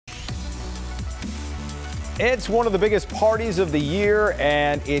It's one of the biggest parties of the year,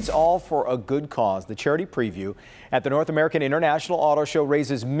 and it's all for a good cause. The charity preview at the North American International Auto Show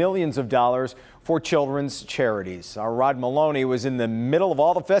raises millions of dollars for children's charities. Our Rod Maloney was in the middle of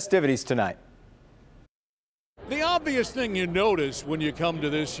all the festivities tonight. The obvious thing you notice when you come to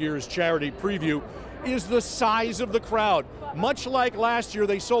this year's charity preview is the size of the crowd. Much like last year,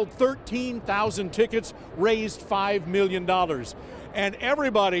 they sold 13,000 tickets, raised $5 million. And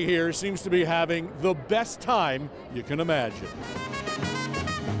everybody here seems to be having the best time you can imagine.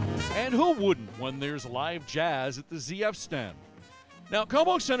 And who wouldn't when there's live jazz at the ZF stand? Now,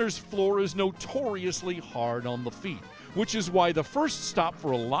 Cobo Center's floor is notoriously hard on the feet, which is why the first stop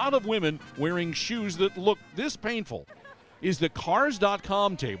for a lot of women wearing shoes that look this painful is the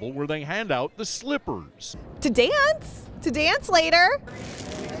Cars.com table where they hand out the slippers. To dance later.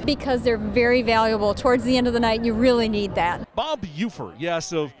 Because they're very valuable. Towards the end of the night, you really need that. Bob Ufer,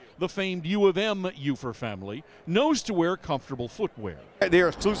 yes, of the famed U of M Ufer family, knows to wear comfortable footwear. They're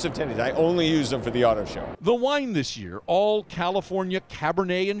exclusive tendies. I only use them for the auto show. The wine this year, all California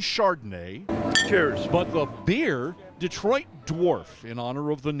Cabernet and Chardonnay. Cheers. But the beer, Detroit Dwarf, in honor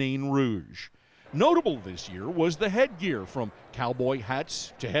of the Nain Rouge. Notable this year was the headgear, from cowboy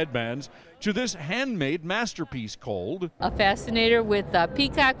hats to headbands to this handmade masterpiece called a fascinator with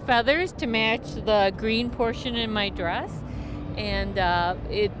peacock feathers to match the green portion in my dress. And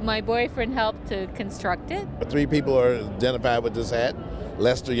my boyfriend helped to construct it. 3 people are identified with this hat: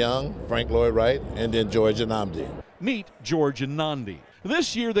 Lester Young, Frank Lloyd Wright, and then George Anandi. Meet George Anandi.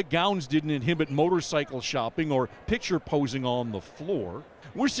 This year, the gowns didn't inhibit motorcycle shopping or picture posing on the floor.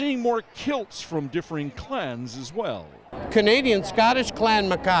 We're seeing more kilts from differing clans as well. Canadian Scottish Clan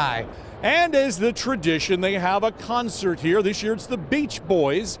Mackay. And as the tradition, they have a concert here. This year it's the Beach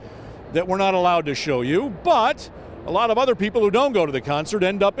Boys that we're not allowed to show you, but a lot of other people who don't go to the concert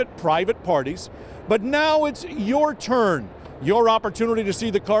end up at private parties. But now it's your turn, your opportunity to see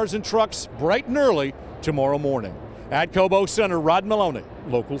the cars and trucks bright and early tomorrow morning. At Cobo Center, Rod Maloney,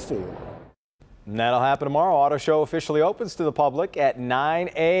 Local 4. And that'll happen tomorrow. Auto show officially opens to the public at 9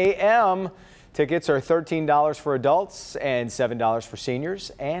 a.m. Tickets are $13 for adults and $7 for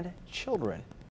seniors and children.